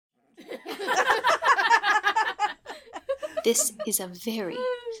This is a very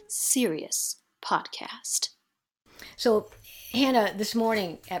serious podcast. So, Hannah, this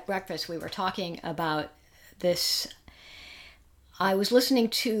morning at breakfast, we were talking about this. I was listening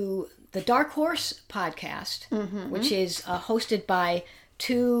to the Dark Horse podcast, which is hosted by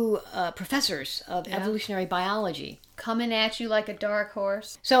two professors of evolutionary biology. Coming at you like a dark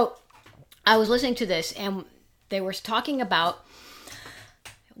horse. So, I was listening to this, and they were talking about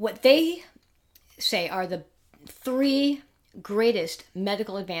what they say are the three greatest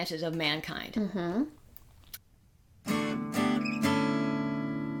medical advances of mankind.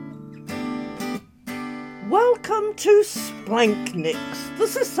 Welcome to Splankniks, the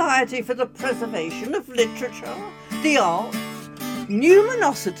Society for the Preservation of Literature, the Arts,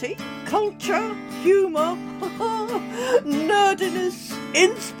 Numinosity, Culture, Humour, Nerdiness,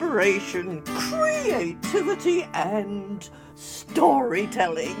 Inspiration, Creativity, and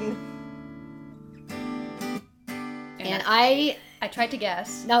Storytelling. And I tried to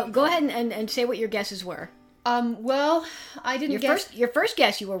guess. Now, go ahead and say what your guesses were. Well, I didn't guess. Your first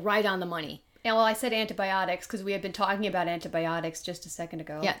guess, you were right on the money. Well, I said antibiotics because we had been talking about antibiotics just a second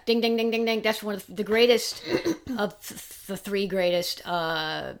ago. Yeah, ding, ding, ding, ding, ding. That's one of the greatest of the three greatest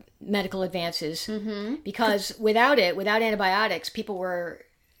medical advances. Because without antibiotics, people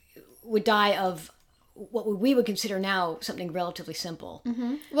would die of what we would consider now something relatively simple.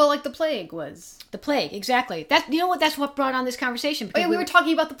 Well, like the plague was. The plague, exactly. That's what brought on this conversation. Oh, yeah, we were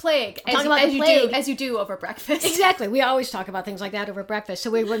talking about the plague. As you do over breakfast. Exactly. We always talk about things like that over breakfast. So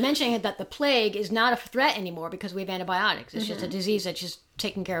we were mentioning that the plague is not a threat anymore because we have antibiotics. It's just a disease that's just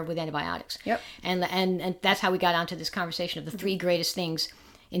taken care of with antibiotics. Yep. And that's how we got onto this conversation of the three greatest things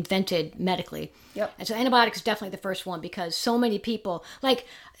invented medically. Yep. And so antibiotics is definitely the first one because so many people, like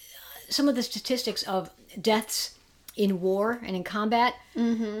some of the statistics of deaths in war and in combat,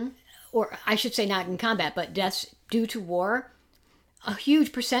 or I should say not in combat, but deaths due to war, a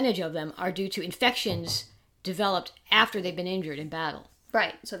huge percentage of them are due to infections developed after they've been injured in battle.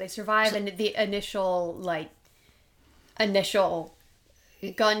 Right. So they survive the initial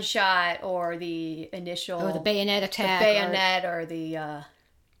gunshot or the initial... Or the bayonet attack. The bayonet or the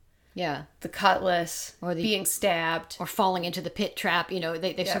cutlass or being stabbed or falling into the pit trap.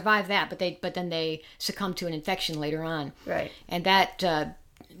 They survive that, but then they succumb to an infection later on. Right. And that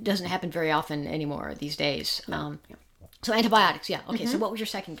doesn't happen very often anymore these days. No. So antibiotics, yeah. Okay, so what was your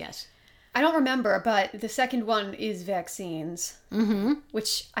second guess? I don't remember, but the second one is vaccines,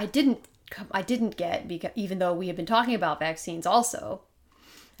 which I didn't get because even though we have been talking about vaccines also.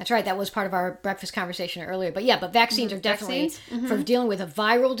 That's right. That was part of our breakfast conversation earlier. But vaccines are definitely, for dealing with a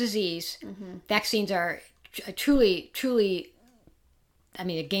viral disease, vaccines are truly,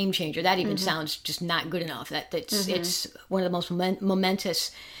 a game changer. That even sounds just not good enough. It's one of the most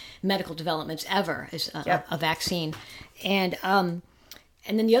momentous medical developments ever is a vaccine. And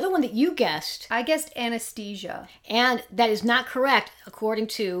then the other one that you guessed. I guessed anesthesia. And that is not correct according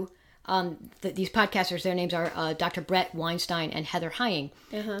to... these podcasters, their names are Dr. Brett Weinstein and Heather Heying.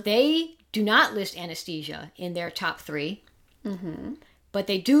 They do not list anesthesia in their top three, but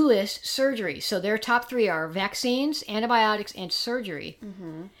they do list surgery. So their top three are vaccines, antibiotics, and surgery.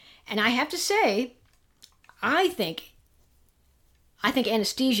 And I have to say, I think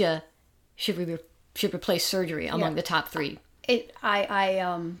anesthesia should replace surgery among the top three.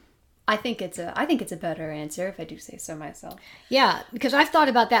 I think it's a better answer if I do say so myself. Yeah, because I've thought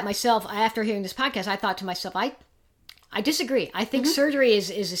about that myself. After hearing this podcast, I thought to myself, I disagree. I think surgery is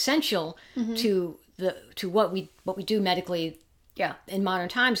essential to what we do medically. Yeah, in modern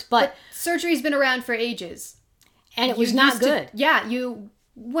times, but surgery's been around for ages, and it was not good.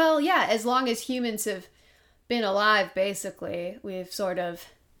 As long as humans have been alive, basically, we've sort of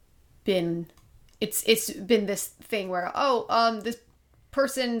been. It's been this thing where this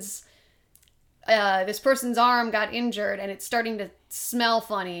person's arm got injured and it's starting to smell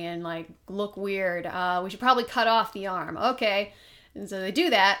funny and look weird. We should probably cut off the arm. Okay. And so they do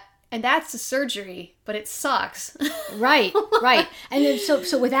that, and that's the surgery, but it sucks. Right. And then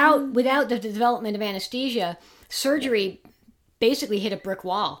so without the development of anesthesia, surgery basically hit a brick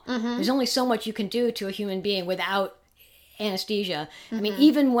wall. There's only so much you can do to a human being without anesthesia. I mean,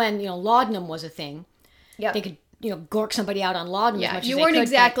 even when laudanum was a thing, they could gork somebody out on laudanum as much as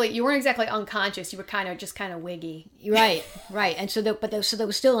they could. You weren't exactly unconscious. You were kind of wiggy. Right. And so there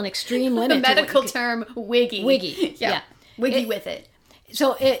was still an extreme limit. The medical term wiggy. Wiggy. Yeah. Wiggy with it.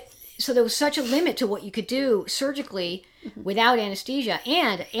 So there was such a limit to what you could do surgically without anesthesia,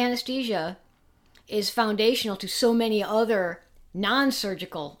 and anesthesia is foundational to so many other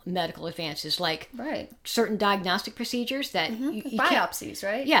non-surgical medical advances, like certain diagnostic procedures that biopsies,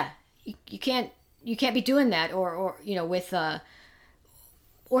 right? Yeah, you can't you can't be doing that, or with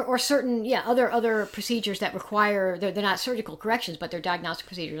or certain other procedures that require they're not surgical corrections, but they're diagnostic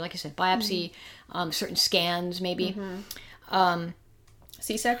procedures. Like I said, biopsy, certain scans, maybe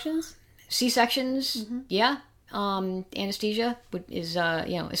C-sections. C-sections, anesthesia is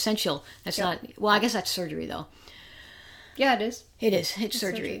essential. That's not I guess that's surgery though. Yeah, it is. It is. It's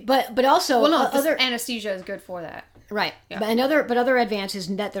surgery. But also other anesthesia is good for that. Right. Yeah. But other advances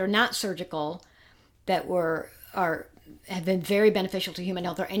that they're not surgical that have been very beneficial to human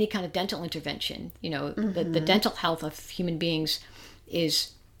health, or any kind of dental intervention. The dental health of human beings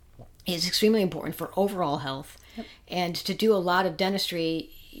is extremely important for overall health. Yep. And to do a lot of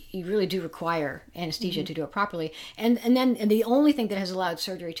dentistry, you really do require anesthesia to do it properly. And the only thing that has allowed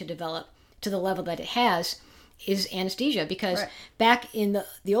surgery to develop to the level that it has is anesthesia, because back in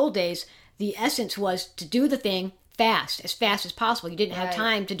the old days, the essence was to do the thing as fast as possible. You didn't have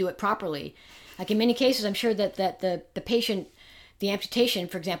time to do it properly. Like in many cases, I'm sure that the patient, the amputation,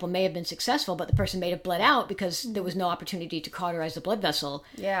 for example, may have been successsul, but the person may have bled out because there was no opportunity to cauterize the blood vessel.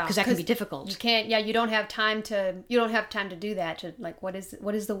 Yeah, because that can be difficult. You can't. Yeah, you don't have time to do that. To what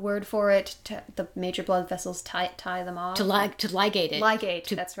is the word for it? The major blood vessels tie them off. To ligate it. Ligate.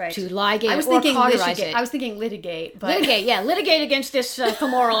 That's right. To ligate or cauterize it. I was thinking litigate. But... Litigate against this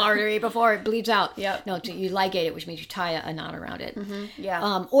femoral artery before it bleeds out. Yeah. No, you ligate it, which means you tie a knot around it. Mm-hmm.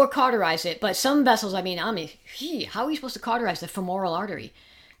 Yeah. Or cauterize it. But some vessels, how are we supposed to cauterize the femoral artery?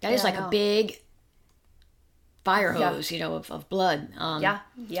 That is like a big fire hose, of blood.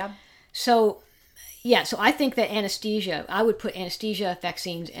 So I think that anesthesia, I would put anesthesia,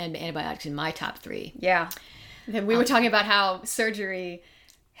 vaccines, and antibiotics in my top 3. Yeah. And we were talking about how surgery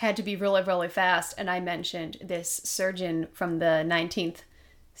had to be really, really fast, and I mentioned this surgeon from the 19th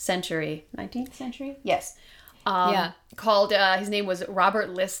century. 19th century? Yes. Called, his name was Robert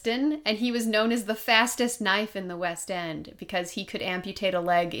Liston, and he was known as the fastest knife in the West End because he could amputate a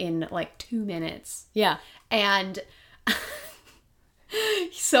leg in 2 minutes. Yeah. And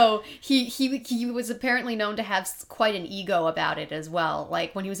so he was apparently known to have quite an ego about it as well.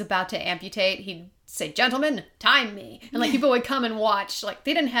 Like when he was about to amputate, he'd say, "Gentlemen, time me." And people would come and watch.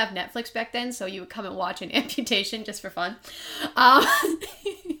 They didn't have Netflix back then, so you would come and watch an amputation just for fun.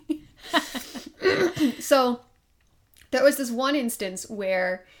 So there was this one instance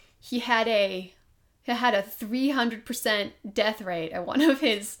where he had a 300% death rate at one of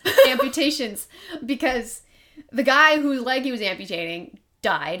his amputations because the guy whose leg he was amputating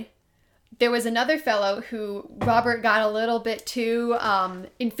died. There was another fellow who Robert got a little bit too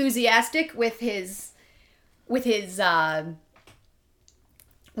enthusiastic with his what do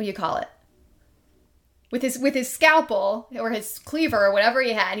you call it? With his scalpel or his cleaver or whatever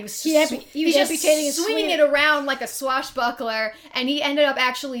he had, he was amputating and swinging it around like a swashbuckler, and he ended up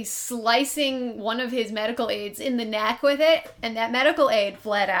actually slicing one of his medical aides in the neck with it, and that medical aide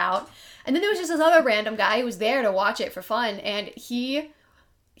bled out. And then there was just this other random guy who was there to watch it for fun, and he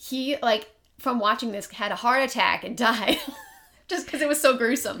from watching this had a heart attack and died just because it was so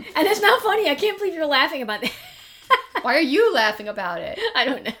gruesome. And it's not funny. I can't believe you're laughing about that. Why are you laughing about it? I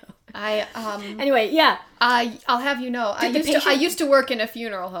don't know. Anyway, yeah. I'll have you know, I used to work in a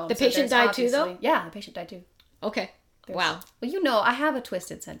funeral home. The patient died too, though? Yeah, the patient died too. Okay. Wow. Well, I have a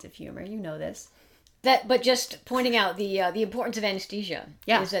twisted sense of humor. You know this. But just pointing out the importance of anesthesia.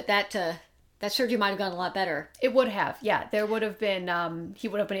 Yeah. Is that surgery might have gone a lot better. It would have. Yeah. There would have been. He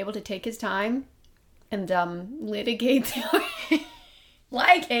would have been able to take his time and ligate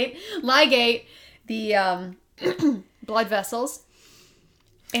the blood vessels.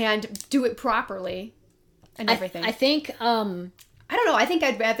 And do it properly and everything. I think, I don't know. I think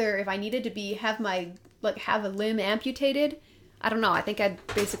I'd rather, if I needed to have a limb amputated, I don't know. I think I'd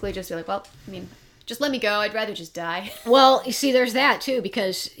basically just be just let me go. I'd rather just die. Well, you see, there's that too,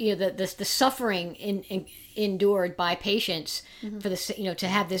 because, the suffering endured by patients for this, to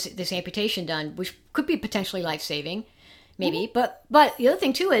have this amputation done, which could be potentially life-saving. Maybe, but the other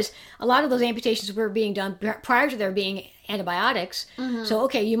thing too is a lot of those amputations were being done prior to there being antibiotics. Mm-hmm. So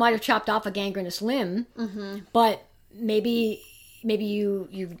okay, you might have chopped off a gangrenous limb, but maybe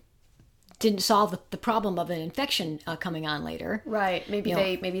you didn't solve the problem of an infection coming on later. Right.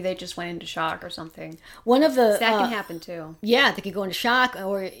 Maybe they just went into shock or something. One of the that can happen too. Yeah, they could go into shock,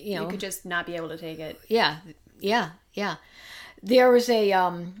 or you could just not be able to take it. Yeah. There was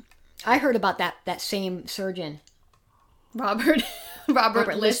I heard about that same surgeon. Robert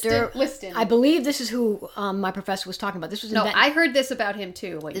Liston. I believe this is who my professor was talking about. This was I heard this about him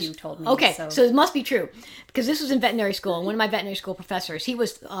too. You told me. Okay, so it must be true because this was in veterinary school. And one of my veterinary school professors, he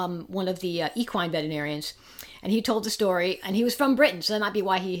was one of the equine veterinarians, and he told the story. And he was from Britain, so that might be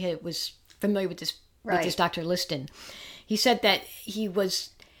why he was familiar with this Right. Dr. Liston. He said that he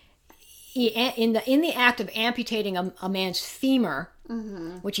in the act of amputating a man's femur,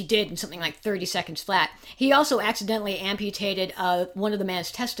 which he did in something like 30 seconds flat. He also accidentally amputated one of the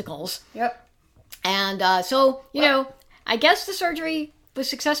man's testicles. Yep. And so, I guess the surgery was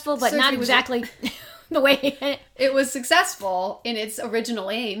successful, but not Surgery was- exactly the way. It was successful in its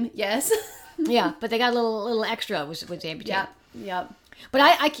original aim, yes. Yeah, but they got a little extra was amputated. Yep.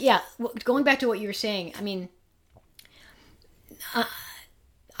 But going back to what you were saying, I mean,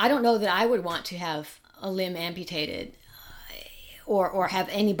 I don't know that I would want to have a limb amputated or have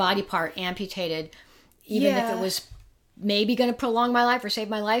any body part amputated, even if it was maybe going to prolong my life or save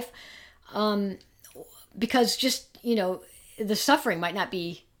my life, because just, the suffering might not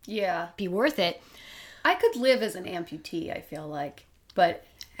be worth it. I could live as an amputee, I feel like, but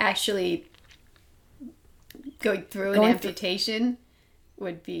actually going through an amputation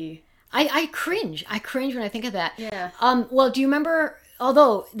would be... I cringe. I cringe when I think of that. Yeah. Well, do you remember,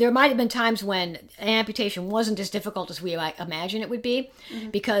 although there might have been times when an amputation wasn't as difficult as we imagine it would be,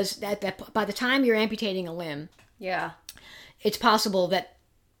 because by the time you're amputating a limb, Yeah. it's possible that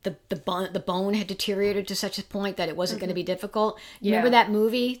the bone had deteriorated to such a point that it wasn't going to be difficult. You remember that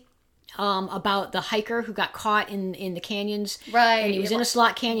movie about the hiker who got caught in the canyons? Right. And he was in a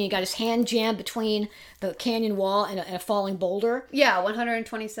slot canyon. He got his hand jammed between the canyon wall and a falling boulder. Yeah,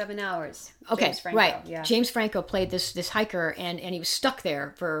 127 hours. Okay, James Franco, right. Yeah. James Franco played this hiker, and he was stuck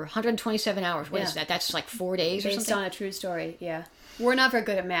there for 127 hours. What is that? That's like 4 days or Based something? on a true story, yeah. We're not very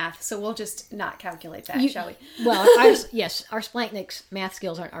good at math, so we'll just not calculate that, shall we? Well, our Splanknik's math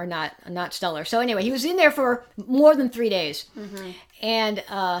skills are not stellar. So anyway, he was in there for more than 3 days, and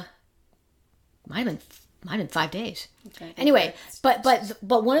might have been 5 days. Okay. Anyway, but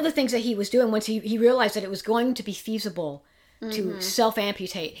one of the things that he was doing once he realized that it was going to be feasible to self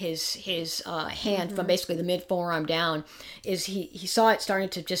amputate his hand from basically the mid forearm down, is he saw it starting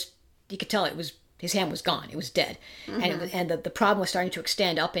to just, you could tell his hand was gone, it was dead, and the problem was starting to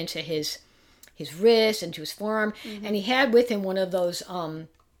extend up into his wrist, into his forearm, and he had with him one of those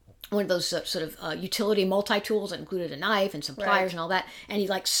sort of utility multi-tools that included a knife and some pliers and all that, and he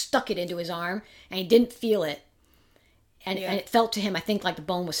like stuck it into his arm, and he didn't feel it, and it felt to him, I think, like the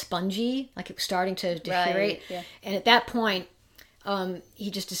bone was spongy, like it was starting to deteriorate. Right, yeah. And at that point, he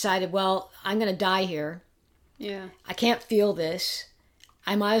just decided, well, I'm going to die here. Yeah. I can't feel this.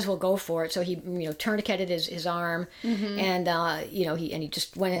 I might as well go for it. So he, tourniqueted his arm, and he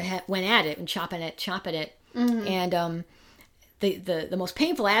just went at it and chopping it, and the most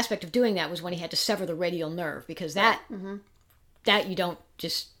painful aspect of doing that was when he had to sever the radial nerve, because that you don't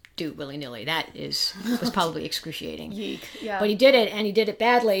just do willy-nilly. That was probably excruciating. Yeek. Yeah. But he did it, and he did it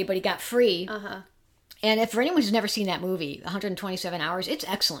badly, but he got free. And if for anyone who's never seen that movie, 127 Hours, it's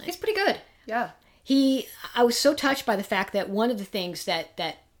excellent. It's pretty good. Yeah. I was so touched by the fact that one of the things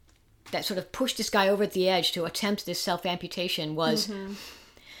that sort of pushed this guy over at the edge to attempt this self-amputation was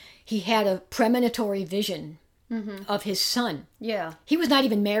he had a premonitory vision of his son. Yeah. He was not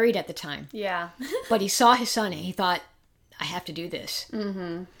even married at the time. Yeah. But he saw his son and he thought, I have to do this.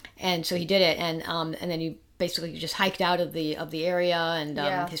 And so he did it, and then he basically just hiked out of the area,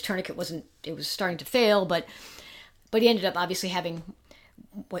 and his tourniquet was starting to fail, but he ended up obviously having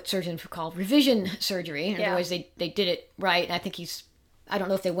what surgeons would call revision surgery. In other words, they did it right, and I think I don't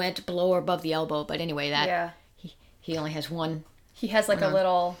know if they went below or above the elbow, but anyway, that he only has one. He has like a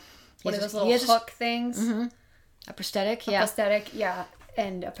little, one of those little hook things. A prosthetic, Prosthetic, yeah.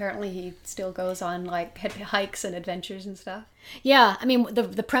 And apparently he still goes on like hikes and adventures and stuff. Yeah, I mean,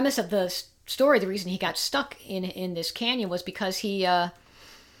 the premise of the story, the reason he got stuck in this canyon was because he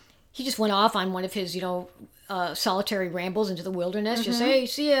just went off on one of his, solitary rambles into the wilderness. Just say,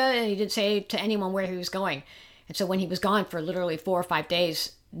 see ya, and he didn't say to anyone where he was going. And so when he was gone for literally 4 or 5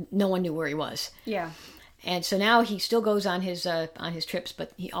 days, no one knew where he was. Yeah. And so now he still goes on his trips,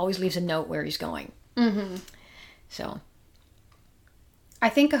 but he always leaves a note where he's going. So I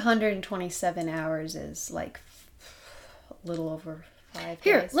think 127 hours is like a little over 5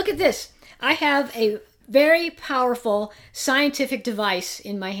 here, days. look at this. I have a very powerful scientific device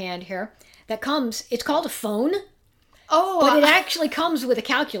in my hand here it's called a phone, but it actually comes with a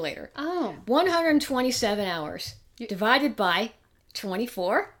calculator. 127 hours divided by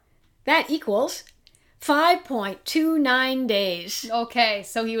 24, that equals 5.29 days. Okay,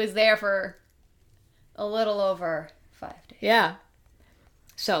 so he was there for a little over 5 days. Yeah.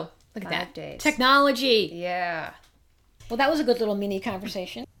 So, look at 5 that. days. Technology. Yeah. Well, that was a good little mini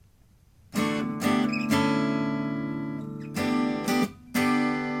conversation.